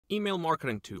Email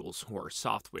marketing tools or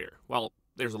software. Well,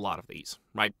 there's a lot of these,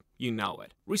 right? You know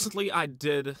it. Recently, I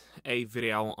did a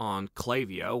video on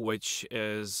Klaviyo, which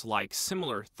is like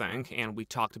similar thing, and we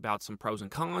talked about some pros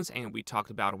and cons, and we talked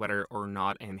about whether or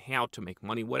not and how to make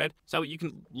money with it. So you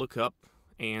can look up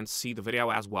and see the video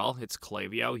as well. It's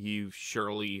Klaviyo. You've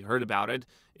surely heard about it.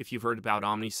 If you've heard about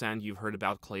Omnisend, you've heard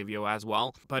about Klaviyo as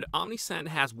well. But Omnisend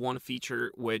has one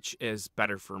feature which is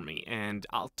better for me, and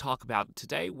I'll talk about it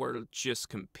today. We'll just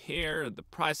compare the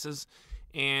prices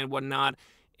and whatnot.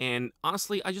 And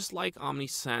honestly, I just like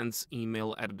Omnisend's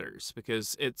email editors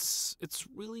because it's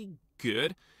really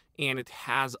good, and it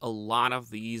has a lot of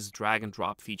these drag and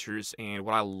drop features. And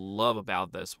what I love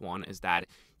about this one is that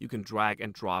you can drag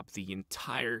and drop the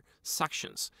entire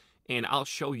sections, and I'll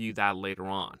show you that later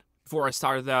on. Before I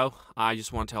start though, I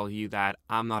just want to tell you that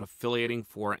I'm not affiliating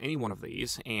for any one of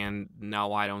these, and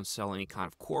no, I don't sell any kind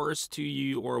of course to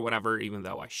you or whatever, even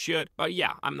though I should. But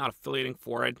yeah, I'm not affiliating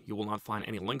for it. You will not find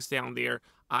any links down there.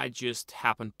 I just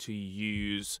happen to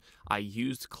used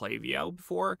Klaviyo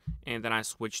before, and then I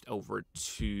switched over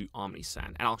to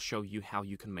Omnisend, and I'll show you how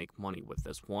you can make money with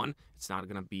this one. It's not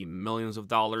going to be millions of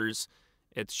dollars.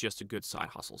 It's just a good side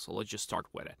hustle, so let's just start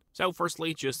with it. So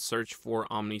firstly, just search for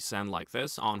Omnisend like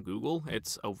this on Google.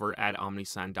 It's over at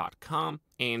omnisend.com,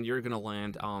 and you're going to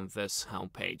land on this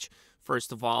homepage.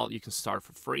 First of all, you can start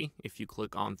for free if you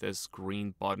click on this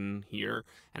green button here.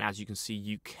 And as you can see,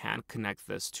 you can connect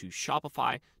this to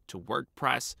Shopify, to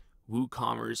WordPress,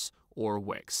 WooCommerce, or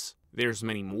Wix. There's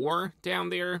many more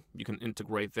down there. You can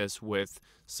integrate this with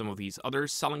some of these other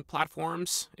selling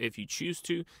platforms if you choose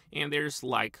to. And there's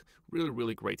like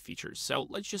really great features. So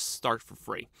let's just start for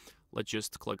free. Let's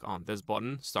just click on this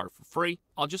button, start for free.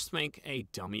 I'll just make a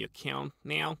dummy account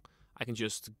now. I can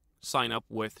just sign up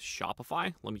with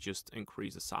Shopify. Let me just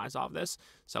increase the size of this.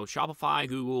 So Shopify,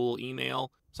 Google,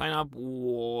 email, sign up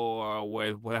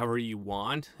with whatever you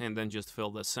want, and then just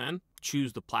fill this in.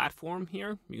 Choose the platform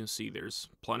here. You can see there's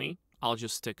plenty. I'll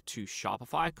just stick to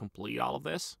Shopify, complete all of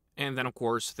this. And then of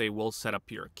course they will set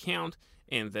up your account,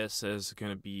 and this is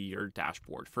going to be your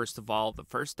dashboard. First of all, the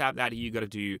first step that you got to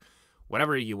do,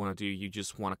 whatever you want to do, you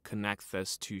just want to connect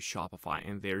this to Shopify,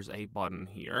 and there's a button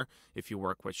here if you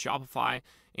work with Shopify.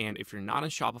 And if you're not in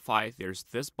Shopify, there's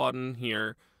this button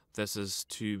here. This is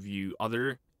to view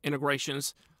other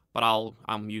integrations, but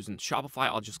I'm using Shopify.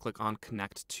 I'll just click on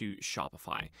connect to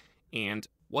Shopify. And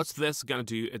what's this going to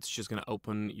do? It's just going to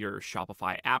open your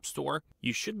Shopify app store.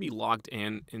 You should be logged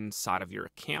in inside of your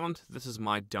account. This is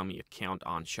my dummy account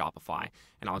on Shopify,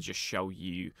 and I'll just show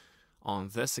you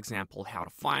on this example how to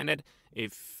find it.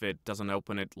 If it doesn't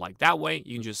open it like that way,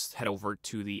 you can just head over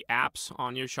to the apps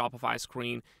on your Shopify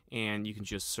screen, and you can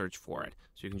just search for it.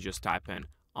 So you can just type in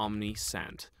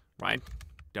Omnisend, right?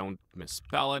 Don't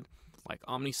misspell it, like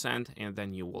Omnisend, and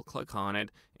then you will click on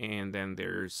it, and then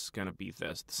there's gonna be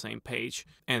the same page,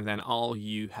 and then all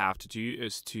you have to do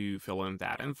is to fill in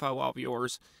that info of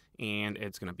yours, and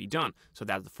it's gonna be done. So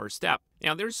that's the first step.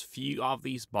 Now there's few of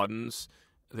these buttons.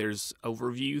 There's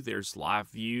overview, there's live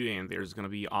view, and there's going to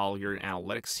be all your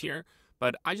analytics here.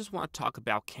 But I just want to talk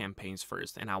about campaigns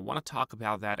first, and I want to talk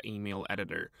about that email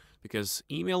editor, because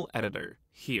email editor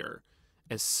here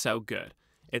is so good.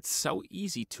 It's so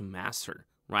easy to master,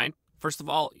 right? First of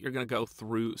all, you're going to go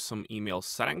through some email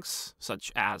settings,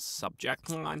 such as subject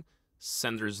line,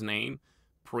 sender's name,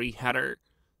 pre-header,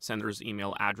 sender's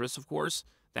email address, of course,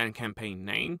 then campaign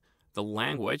name, the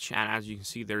language, and as you can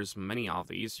see, there's many of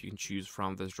these you can choose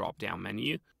from this drop-down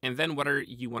menu, and then whether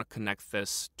you want to connect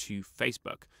this to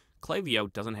Facebook.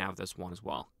 Klaviyo doesn't have this one as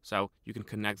well, so you can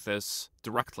connect this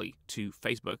directly to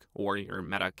Facebook or your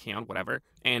Meta account, whatever.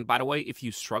 And by the way, if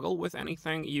you struggle with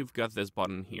anything, you've got this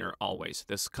button here always,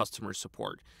 this customer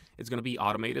support. It's going to be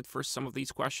automated for some of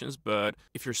these questions, but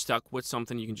if you're stuck with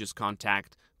something, you can just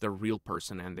contact the real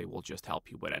person and they will just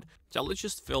help you with it. So let's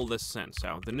just fill this in.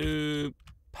 So the new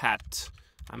pet,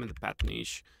 I'm in the pet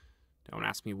niche, don't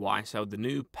ask me why. So the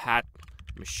new pet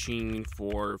machine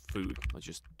for food, let's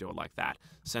just do it like that.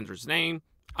 Sender's name,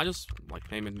 I'll just like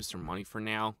name it Mr. Money for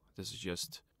now. This is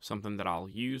just something that I'll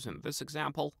use in this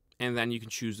example. And then you can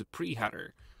choose the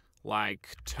pre-header,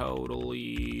 like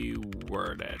totally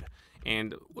worded.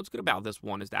 And what's good about this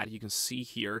one is that you can see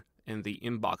here in the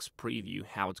inbox preview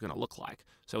how it's going to look like.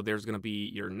 So there's going to be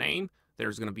your name,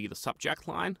 there's going to be the subject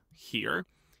line here.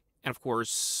 And of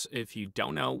course, if you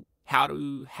don't know how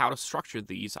to structure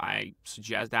these, I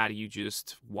suggest that you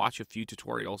just watch a few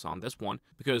tutorials on this one,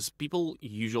 because people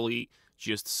usually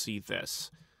just see this.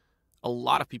 A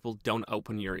lot of people don't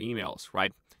open your emails,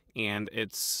 right? And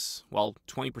it's, well,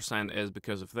 20% is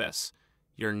because of this.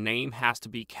 Your name has to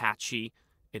be catchy,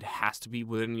 it has to be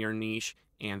within your niche,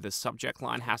 and the subject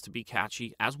line has to be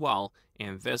catchy as well,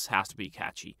 and this has to be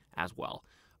catchy as well.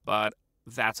 But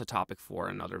that's a topic for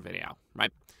another video,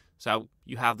 right? So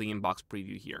you have the inbox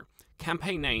preview here.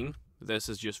 Campaign name, this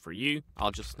is just for you.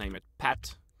 I'll just name it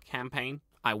Pet Campaign.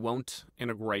 I won't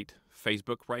integrate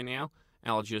Facebook right now.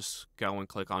 I'll just go and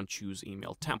click on Choose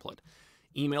Email Template.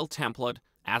 Email template,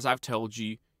 as I've told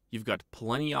you, you've got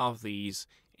plenty of these,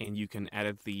 and you can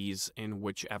edit these in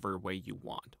whichever way you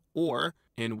want, or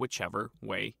in whichever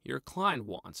way your client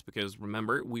wants, because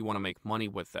remember, we want to make money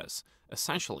with this.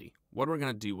 Essentially, what we're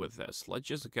going to do with this, let's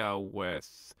just go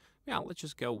with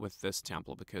this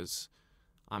template, because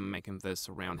I'm making this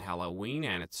around Halloween,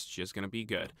 and it's just going to be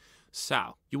good.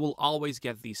 So, you will always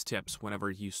get these tips whenever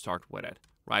you start with it,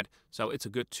 right? So, it's a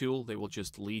good tool. They will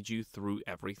just lead you through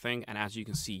everything, and as you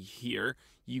can see here,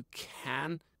 you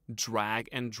can drag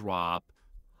and drop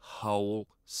whole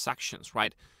sections,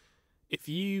 right? If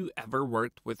you ever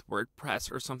worked with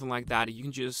WordPress or something like that, you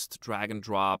can just drag and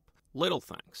drop little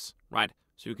things, right?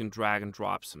 So you can drag and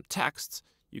drop some texts,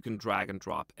 you can drag and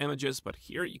drop images, but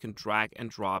here you can drag and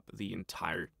drop the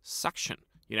entire section,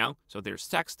 you know? So there's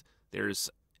text, there's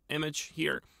image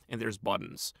here, and there's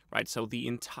buttons, right? So the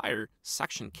entire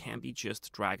section can be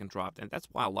just drag and dropped, and that's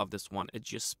why I love this one. It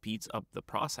just speeds up the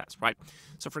process, right?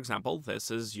 So for example,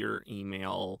 this is your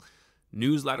email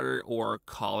newsletter, or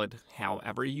call it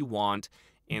however you want,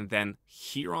 and then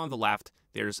here on the left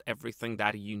there's everything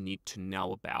that you need to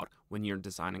know about when you're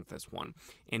designing this one.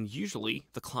 And usually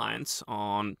the clients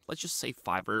on, let's just say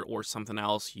Fiverr or something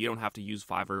else, you don't have to use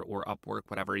Fiverr or Upwork,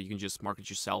 whatever, you can just market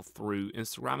yourself through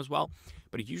Instagram as well,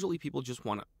 but usually people just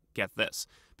want to get this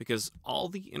because all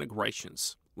the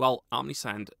integrations, well,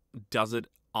 Omnisend does it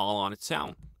all on its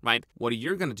own, right? What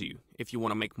you're going to do if you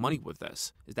want to make money with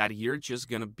this is that you're just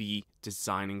going to be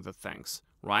designing the things,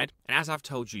 right? And as I've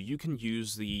told you, you can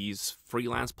use these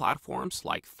freelance platforms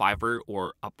like Fiverr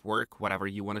or Upwork, whatever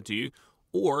you want to do,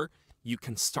 or you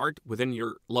can start within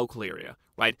your local area,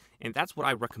 right? And that's what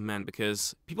I recommend,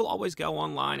 because people always go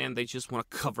online and they just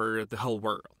want to cover the whole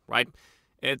world, right?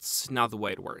 It's not the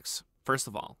way it works. First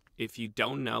of all, if you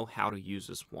don't know how to use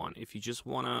this one, if you just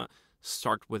want to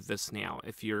start with this now,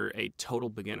 if you're a total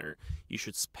beginner, you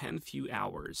should spend a few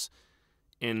hours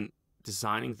in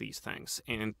designing these things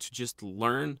and to just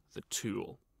learn the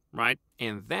tool, right?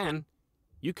 And then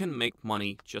you can make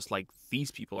money just like these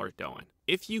people are doing.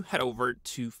 If you head over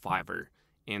to Fiverr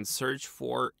and search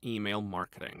for email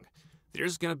marketing,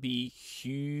 there's going to be a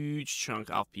huge chunk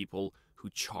of people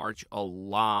who charge a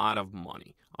lot of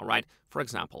money, all right? For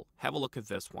example, have a look at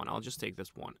this one. I'll just take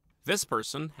this one. This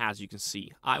person, as you can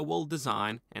see, I will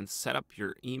design and set up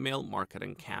your email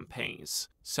marketing campaigns.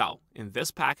 So in this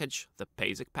package, the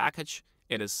basic package,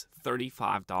 it is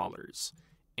 $35.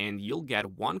 And you'll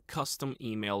get one custom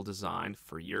email design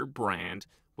for your brand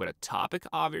with a topic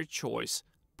of your choice,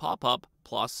 pop-up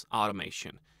plus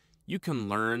automation. You can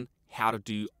learn how to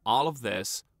do all of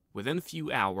this within a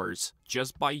few hours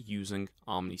just by using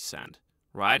Omnisend,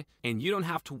 right? And you don't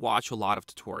have to watch a lot of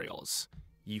tutorials.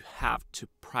 You have to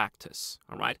practice,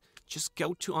 all right? Just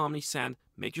go to Omnisend,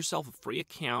 make yourself a free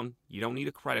account, you don't need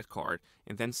a credit card,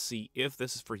 and then see if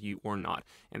this is for you or not.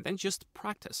 And then just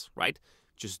practice, right?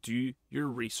 Just do your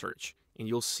research, and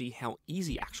you'll see how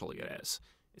easy actually it is.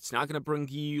 It's not going to bring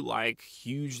you like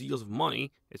huge deals of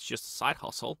money, it's just a side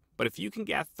hustle. But if you can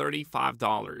get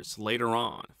 $35 later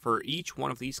on for each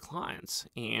one of these clients,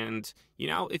 and you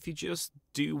know, if you just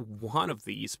do one of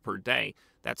these per day,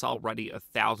 that's already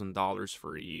 $1,000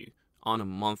 for you on a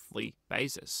monthly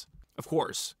basis. Of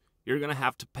course, you're going to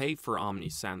have to pay for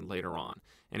Omnisend later on.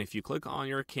 And if you click on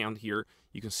your account here,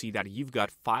 you can see that you've got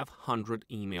 500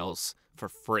 emails for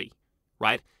free,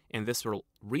 right? And this will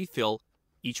refill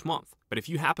each month. But if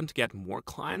you happen to get more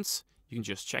clients, you can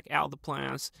just check out the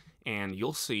plans and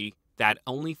you'll see that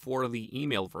only for the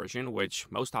email version, which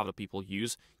most of the people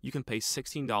use, you can pay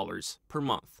 $16 per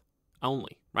month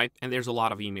only, right? And there's a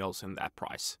lot of emails in that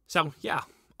price. So yeah,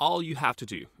 all you have to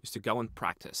do is to go and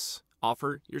practice.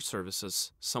 Offer your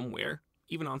services somewhere,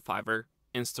 even on Fiverr,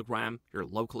 Instagram, your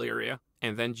local area,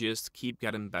 and then just keep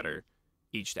getting better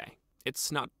each day.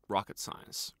 It's not rocket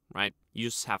science, right? You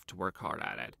just have to work hard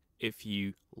at it. If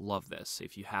you love this,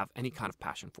 if you have any kind of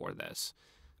passion for this.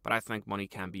 But I think money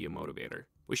can be a motivator.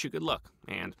 Wish you good luck,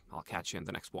 and I'll catch you in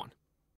the next one.